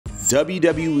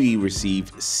WWE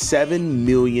received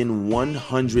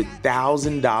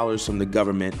 $7,100,000 from the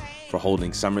government for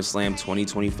holding SummerSlam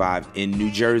 2025 in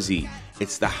New Jersey.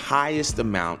 It's the highest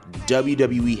amount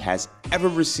WWE has ever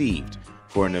received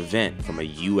for an event from a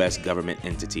U.S. government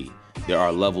entity. There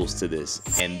are levels to this,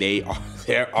 and there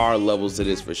are levels to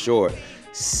this for sure.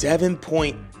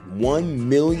 $7.1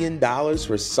 million for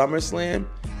SummerSlam,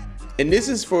 and this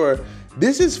is for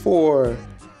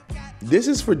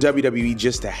WWE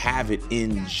just to have it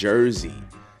in Jersey.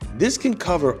 This can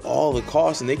cover all the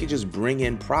costs, and they can just bring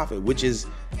in profit, which is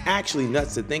actually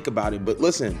nuts to think about it. But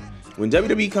listen, when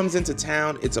WWE comes into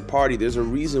town, it's a party. There's a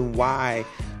reason why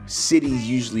cities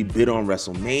usually bid on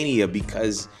WrestleMania,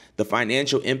 because the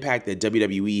financial impact that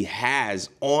WWE has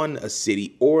on a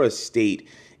city or a state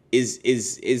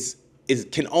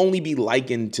can only be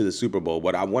likened to the Super Bowl.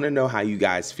 But I want to know how you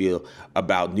guys feel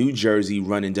about New Jersey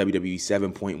running WWE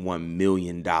 $7.1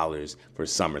 million for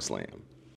SummerSlam.